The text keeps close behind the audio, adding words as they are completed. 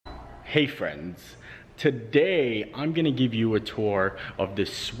Hey friends, today I'm gonna give you a tour of the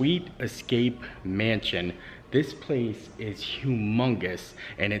Sweet Escape Mansion. This place is humongous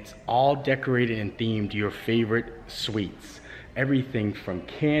and it's all decorated and themed to your favorite sweets. Everything from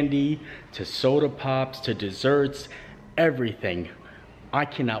candy to soda pops to desserts, everything. I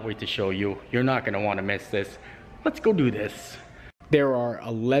cannot wait to show you. You're not gonna wanna miss this. Let's go do this. There are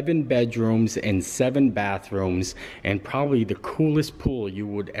 11 bedrooms and 7 bathrooms and probably the coolest pool you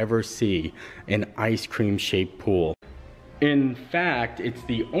would ever see, an ice cream shaped pool. In fact, it's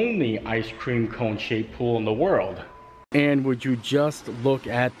the only ice cream cone shaped pool in the world. And would you just look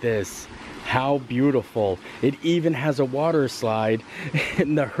at this? How beautiful. It even has a water slide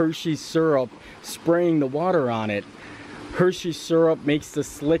and the Hershey syrup spraying the water on it. Hershey syrup makes the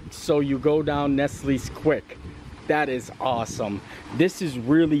slick so you go down Nestle's quick. That is awesome. This is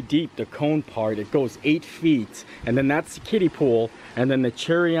really deep, the cone part. It goes 8 feet, and then that's the kiddie pool, and then the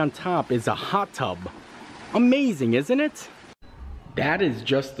cherry on top is a hot tub. Amazing, isn't it? That is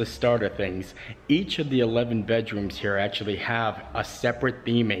just the start of things. Each of the 11 bedrooms here actually have a separate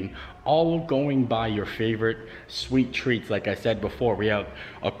theming, all going by your favorite sweet treats. Like I said before, we have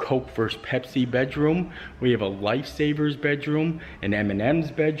a Coke vs. Pepsi bedroom, we have a Lifesavers bedroom, an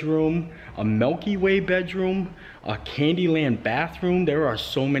M&M's bedroom, a Milky Way bedroom, a Candyland bathroom. There are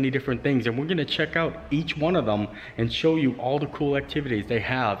so many different things, and we're gonna check out each one of them and show you all the cool activities they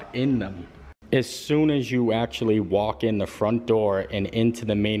have in them. As soon as you actually walk in the front door and into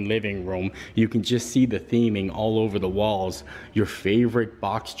the main living room, you can just see the theming all over the walls. Your favorite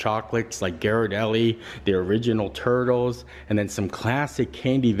box chocolates like Ghirardelli, the original turtles, and then some classic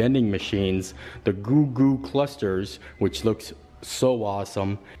candy vending machines, the Goo Goo clusters, which looks so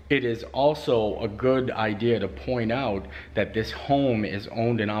awesome. It is also a good idea to point out that this home is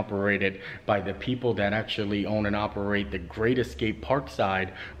owned and operated by the people that actually own and operate the Great Escape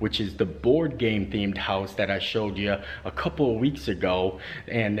Parkside, which is the board game themed house that I showed you a couple of weeks ago.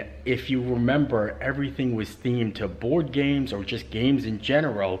 And if you remember, everything was themed to board games or just games in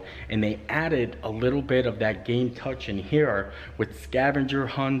general, and they added a little bit of that game touch in here with scavenger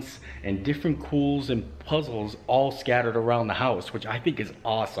hunts and different cools and puzzles all scattered around the house, which I think is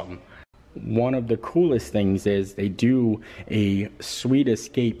awesome. One of the coolest things is they do a Sweet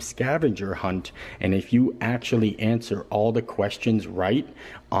Escape scavenger hunt, and if you actually answer all the questions right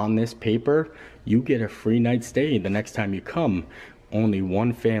on this paper, you get a free night stay the next time you come. Only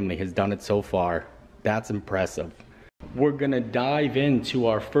one family has done it so far. That's impressive. We're gonna dive into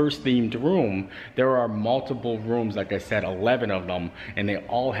our first themed room. There are multiple rooms, like I said, 11 of them, and they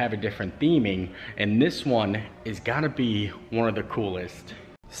all have a different theming, and this one is gotta be one of the coolest.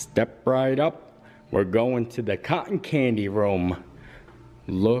 Step right up. We're going to the cotton candy room.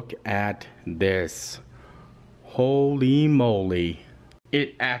 Look at this. Holy moly.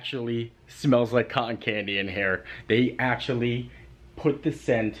 It actually smells like cotton candy in here. They actually put the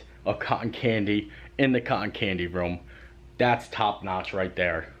scent of cotton candy in the cotton candy room. That's top notch right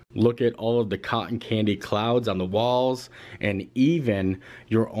there. Look at all of the cotton candy clouds on the walls, and even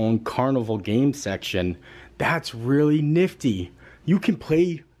your own carnival game section. That's really nifty. You can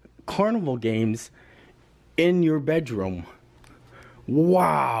play carnival games in your bedroom.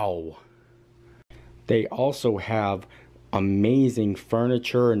 Wow. They also have amazing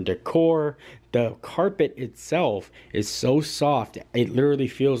furniture and decor. The carpet itself is so soft, it literally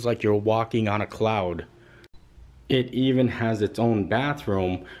feels like you're walking on a cloud. It even has its own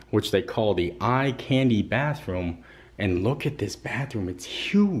bathroom, which they call the eye candy bathroom. And look at this bathroom, it's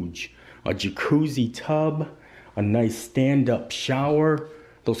huge. A jacuzzi tub, a nice stand-up shower.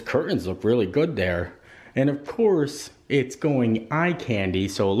 Those curtains look really good there. And of course, it's going eye candy,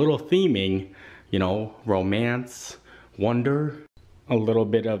 so a little theming, you know, romance, wonder, a little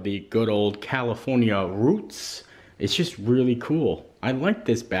bit of the good old California roots. It's just really cool. I like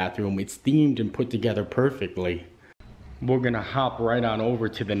this bathroom. It's themed and put together perfectly. We're gonna hop right on over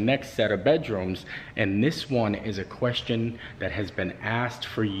to the next set of bedrooms, and this one is a question that has been asked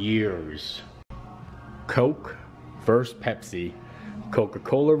for years. Coke versus Pepsi.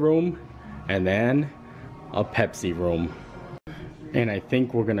 Coca-Cola room, and then a Pepsi room. And I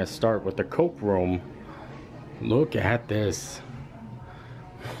think we're gonna start with the Coke room. Look at this.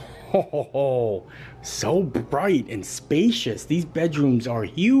 Oh, so bright and spacious. These bedrooms are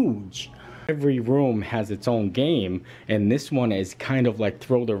huge. Every room has its own game, and this one is kind of like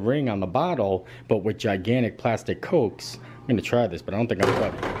throw the ring on the bottle, but with gigantic plastic Cokes. I'm gonna try this, but I don't think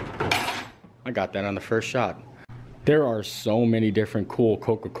I got that on the first shot. There are so many different cool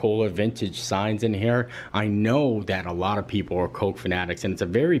Coca-Cola vintage signs in here. I know that a lot of people are Coke fanatics, and it's a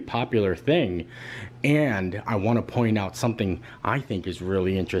very popular thing. And I want to point out something I think is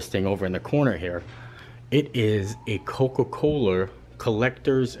really interesting over in the corner here. It is a Coca-Cola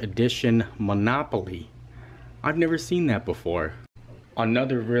Collector's Edition Monopoly. I've never seen that before.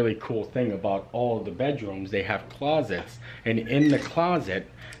 Another really cool thing about all of the bedrooms, they have closets, and in the closet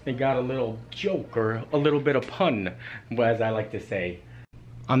they got a little joke, or a little bit of pun, as I like to say.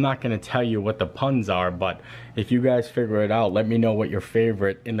 I'm not going to tell you what the puns are, but if you guys figure it out, let me know what your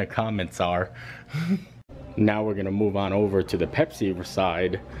favorite in the comments are. Now we're going to move on over to the Pepsi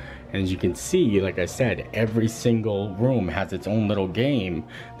side. And as you can see, like I said, every single room has its own little game.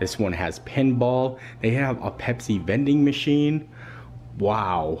 This one has pinball. They have a Pepsi vending machine.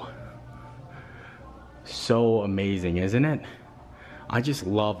 Wow. So amazing, isn't it? I just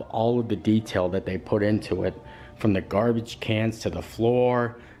love all of the detail that they put into it. From the garbage cans to the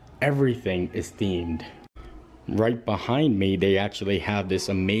floor, everything is themed. Right behind me, they actually have this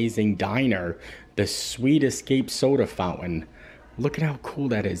amazing diner, the Sweet Escape soda fountain. Look at how cool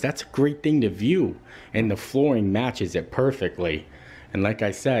that is. That's a great thing to view, and the flooring matches it perfectly. And like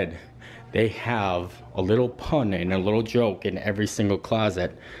I said, they have a little pun and a little joke in every single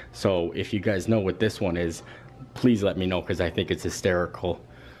closet. So if you guys know what this one is, please let me know, because I think it's hysterical.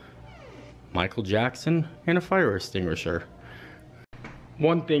 Michael Jackson and a fire extinguisher.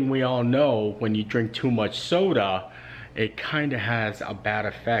 One thing we all know, when you drink too much soda, it kind of has a bad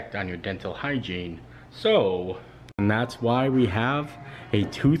effect on your dental hygiene. And that's why we have a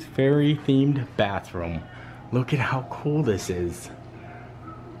Tooth Fairy themed bathroom. Look at how cool this is.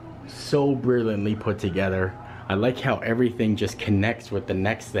 So brilliantly put together. I like how everything just connects with the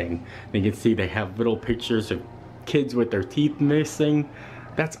next thing. You can see they have little pictures of kids with their teeth missing.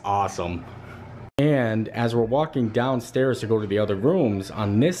 That's awesome. And as we're walking downstairs to go to the other rooms,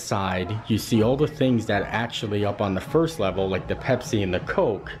 on this side you see all the things that are actually up on the first level, like the Pepsi and the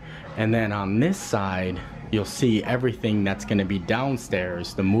Coke. And then on this side you'll see everything that's going to be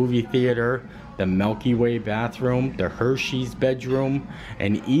downstairs. The movie theater, the Milky Way bathroom, the Hershey's bedroom,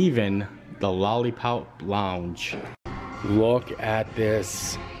 and even the Lollipop Lounge. Look at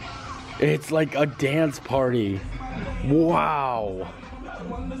this. It's like a dance party. Wow.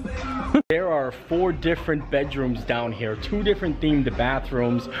 There are 4 different bedrooms down here, 2 different themed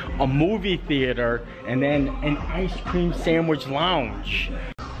bathrooms, a movie theater, and then an ice cream sandwich lounge.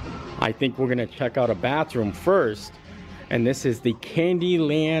 I think we're gonna check out a bathroom first, and this is the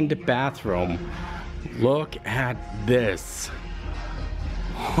Candyland bathroom. Look at this.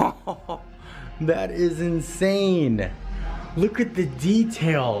 That is insane. Look at the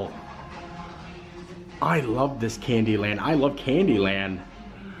detail. I love this Candyland. I love Candyland.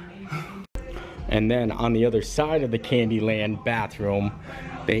 And then on the other side of the Candyland bathroom,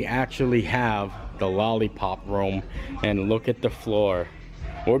 they actually have the lollipop room. And look at the floor.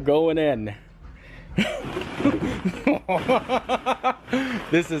 We're going in.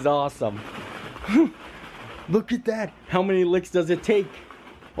 This is awesome. Look at that. How many licks does it take?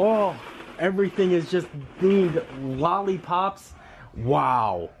 Oh, everything is just themed lollipops.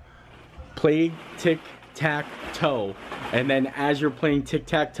 Wow. Play tic-tac-toe. And then as you're playing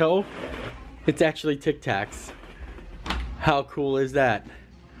tic-tac-toe, it's actually Tic Tacs. How cool is that?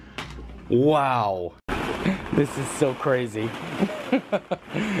 Wow. This is so crazy.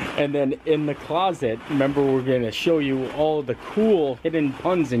 And then in the closet, remember, we're gonna show you all the cool hidden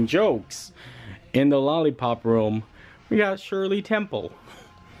puns and jokes. In the lollipop room, we got Shirley Temple.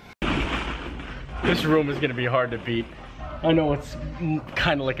 This room is gonna be hard to beat. I know it's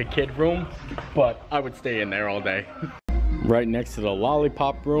kind of like a kid room, but I would stay in there all day. Right next to the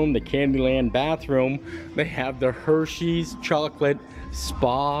lollipop room, the Candyland bathroom, they have the Hershey's chocolate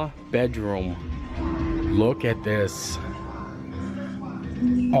spa bedroom. Look at this.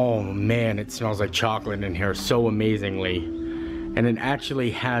 Oh man, it smells like chocolate in here so amazingly. And it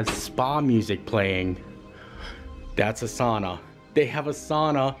actually has spa music playing. That's a sauna. They have a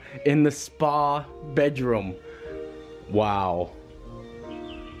sauna in the spa bedroom. Wow.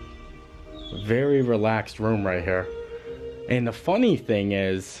 Very relaxed room right here. And the funny thing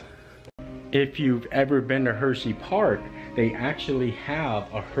is, if you've ever been to Hershey Park, they actually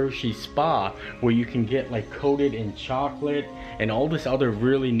have a Hershey spa where you can get like coated in chocolate and all this other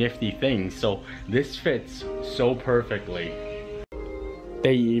really nifty things. So this fits so perfectly.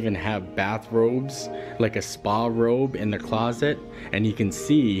 They even have bathrobes, like a spa robe in the closet, and you can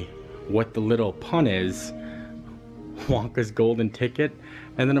see what the little pun is. Wonka's golden ticket,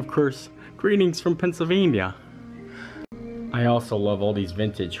 and then of course, greetings from Pennsylvania. I also love all these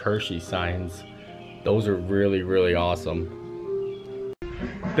vintage Hershey signs. Those are really, really awesome.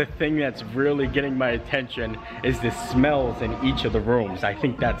 The thing that's really getting my attention is the smells in each of the rooms. I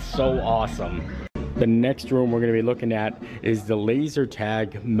think that's so awesome. The next room we're going to be looking at is the laser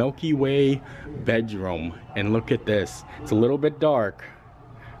tag Milky Way bedroom. And look at this. It's a little bit dark,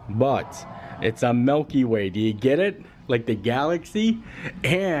 but it's a Milky Way. Do you get it? Like the galaxy.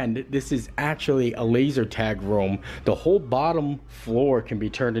 And this is actually a laser tag room. The whole bottom floor can be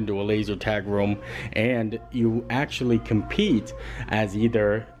turned into a laser tag room, and you actually compete as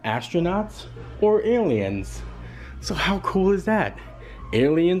either astronauts or aliens. So how cool is that?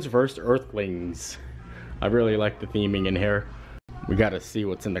 Aliens versus Earthlings. I really like the theming in here. We gotta see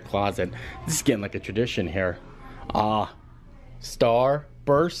what's in the closet. This is getting like a tradition here. Star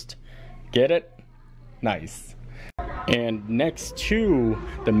burst. Get it? Nice. And next to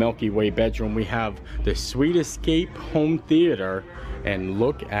the Milky Way bedroom, we have the Sweet Escape home theater. And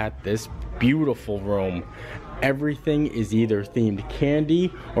look at this beautiful room. Everything is either themed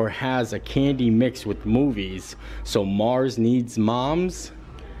candy or has a candy mix with movies. So Mars Needs Moms.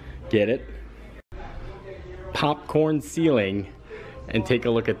 Get it? Popcorn ceiling. And take a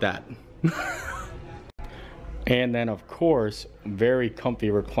look at that. And then of course, very comfy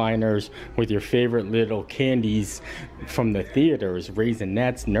recliners with your favorite little candies from the theaters.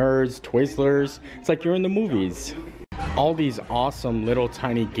 Raisinets, Nerds, Twizzlers. It's like you're in the movies. All these awesome little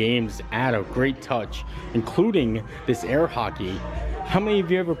tiny games add a great touch, including this air hockey. How many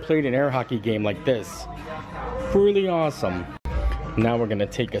of you ever played an air hockey game like this? Really awesome. Now we're gonna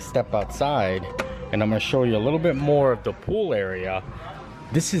take a step outside and I'm gonna show you a little bit more of the pool area.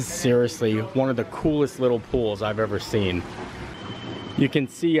 This is seriously one of the coolest little pools I've ever seen. You can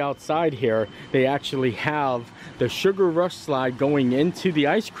see outside here, they actually have the Sugar Rush slide going into the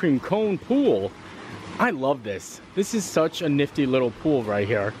ice cream cone pool. I love this. This is such a nifty little pool right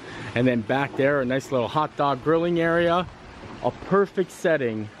here. And then back there, a nice little hot dog grilling area. A perfect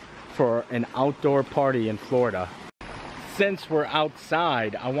setting for an outdoor party in Florida. Since we're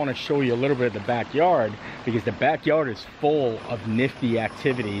outside, I want to show you a little bit of the backyard, because the backyard is full of nifty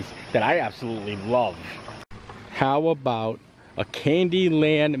activities that I absolutely love. How about a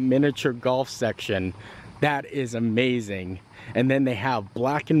Candyland miniature golf section? That is amazing. And then they have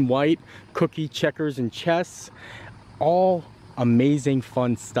black and white, cookie, checkers, and chess. All amazing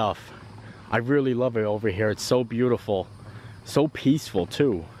fun stuff. I really love it over here. It's so beautiful. So peaceful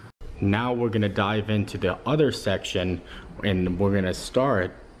too. Now we're gonna dive into the other section, and we're gonna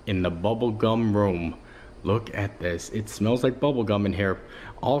start in the bubblegum room. Look at this. It smells like bubblegum in here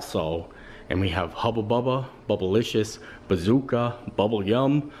also. And we have Hubba Bubba, Bubblicious, Bazooka, Bubble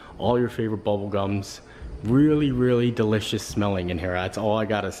Yum, all your favorite bubblegums. Really, really delicious smelling in here. That's all I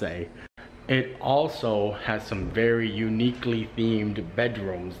gotta say. It also has some very uniquely themed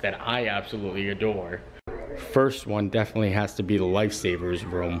bedrooms that I absolutely adore. First one definitely has to be the Lifesavers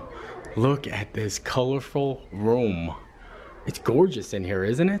room. Look at this colorful room. It's gorgeous in here,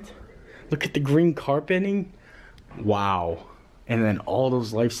 isn't it? Look at the green carpeting. Wow. And then all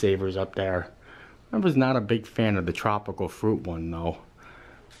those Lifesavers up there. I was not a big fan of the tropical fruit one though.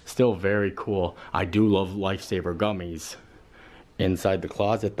 Still very cool. I do love Lifesaver gummies. Inside the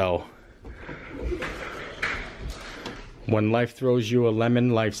closet though. When life throws you a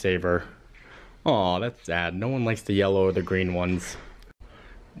lemon Lifesaver. Aw, that's sad. No one likes the yellow or the green ones.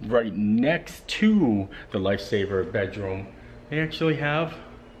 Right next to the Lifesaver bedroom, they actually have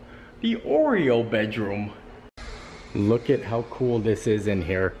the Oreo bedroom. Look at how cool this is in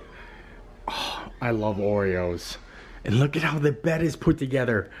here. Oh, I love Oreos. And look at how the bed is put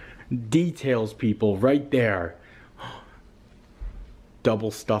together. Details, people, right there.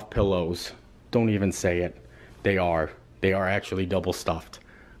 Double stuffed pillows. Don't even say it. They are actually double stuffed.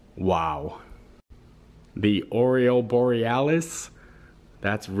 Wow. The Oreo Borealis.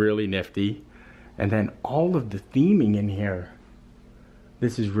 That's really nifty. And then all of the theming in here.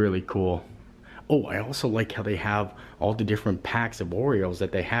 This is really cool. Oh, I also like how they have all the different packs of Oreos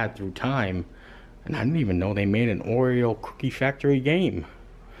that they had through time. And I didn't even know they made an Oreo Cookie Factory game.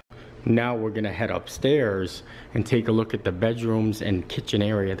 Now we're gonna head upstairs and take a look at the bedrooms and kitchen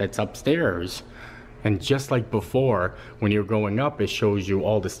area that's upstairs. And just like before, when you're going up, it shows you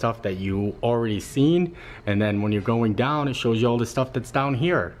all the stuff that you already seen. And then when you're going down, it shows you all the stuff that's down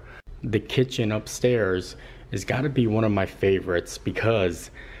here. The kitchen upstairs has got to be one of my favorites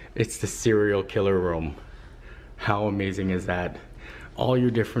because it's the serial killer room. How amazing is that? All your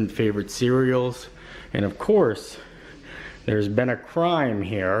different favorite cereals. And of course, there's been a crime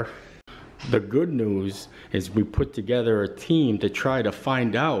here. The good news is we put together a team to try to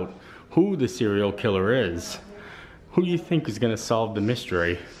find out who the serial killer is. Who do you think is gonna solve the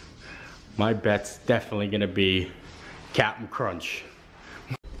mystery? My bet's definitely gonna be Captain Crunch.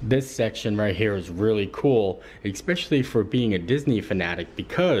 This section right here is really cool, especially for being a Disney fanatic,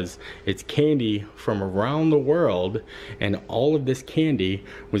 because it's candy from around the world, and all of this candy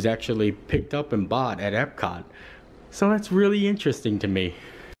was actually picked up and bought at Epcot. So that's really interesting to me.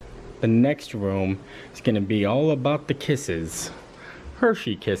 The next room is going to be all about the kisses.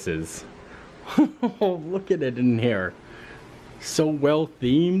 Hershey kisses. Oh, look at it in here. So well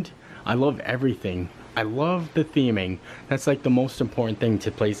themed. I love everything. I love the theming. That's like the most important thing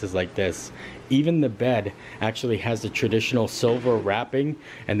to places like this. Even the bed actually has the traditional silver wrapping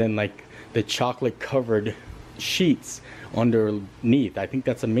and then like the chocolate covered sheets underneath. I think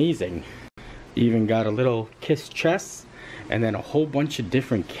that's amazing. Even got a little kiss chest and then a whole bunch of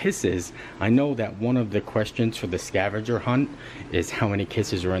different kisses. I know that one of the questions for the scavenger hunt is how many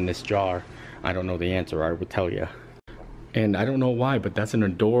kisses are in this jar. I don't know the answer, I would tell you. And I don't know why, but that's an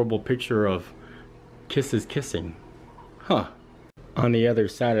adorable picture of kisses kissing. Huh. On the other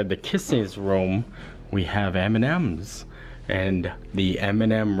side of the kisses room, we have M&Ms. And the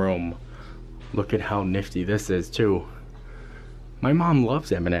M&M room. Look at how nifty this is too. My mom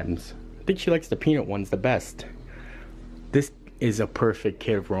loves M&Ms. I think she likes the peanut ones the best. This is a perfect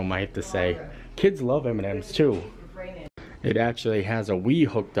kid room, I have to say. Kids love M&Ms too. It actually has a Wii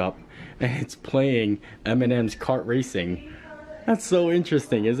hooked up and it's playing M&M's kart racing. That's so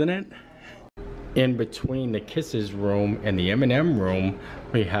interesting, isn't it? In between the kisses room and the M&M room,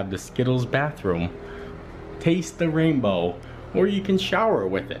 we have the Skittles bathroom. Taste the rainbow, or you can shower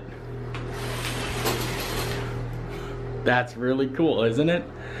with it. That's really cool, isn't it?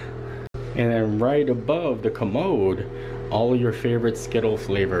 And then right above the commode, all of your favorite Skittle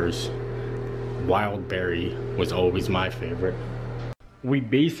flavors. Wild berry was always my favorite. We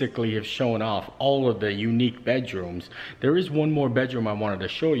basically have shown off all of the unique bedrooms. There is one more bedroom I wanted to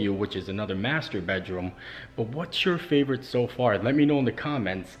show you, which is another master bedroom. But what's your favorite so far? Let me know in the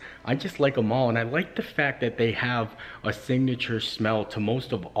comments. I just like them all, and I like the fact that they have a signature smell to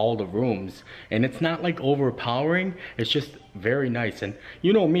most of all the rooms. And it's not like overpowering, it's just very nice. And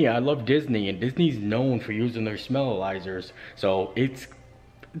you know me, I love Disney, and Disney's known for using their smellizers. So it's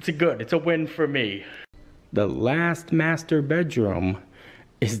a win for me. The last master bedroom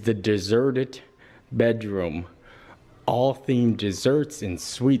is the deserted bedroom. All themed desserts and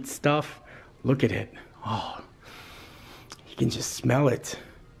sweet stuff. Look at it. Oh, you can just smell it.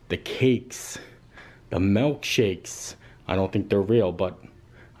 The cakes, the milkshakes. I don't think they're real, but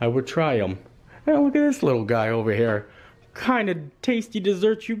I would try them. And look at this little guy over here. What kind of tasty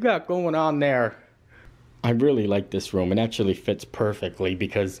desserts you got going on there? I really like this room. It actually fits perfectly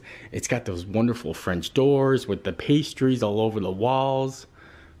because it's got those wonderful French doors with the pastries all over the walls.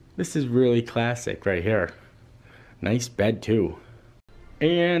 This is really classic right here. Nice bed too.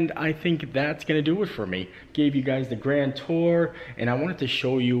 And I think that's gonna do it for me. Gave you guys the grand tour, and I wanted to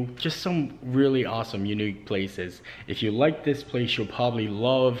show you just some really awesome, unique places. If you like this place, you'll probably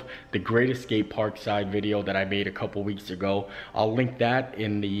love the Great Escape Parkside video that I made a couple weeks ago. I'll link that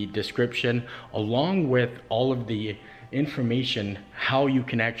in the description, along with all of the information, how you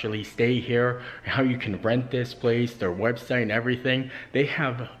can actually stay here, how you can rent this place, their website and everything. They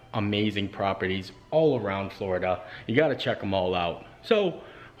have amazing properties all around Florida. You gotta check them all out. So,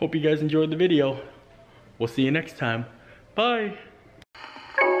 hope you guys enjoyed the video. We'll see you next time. Bye.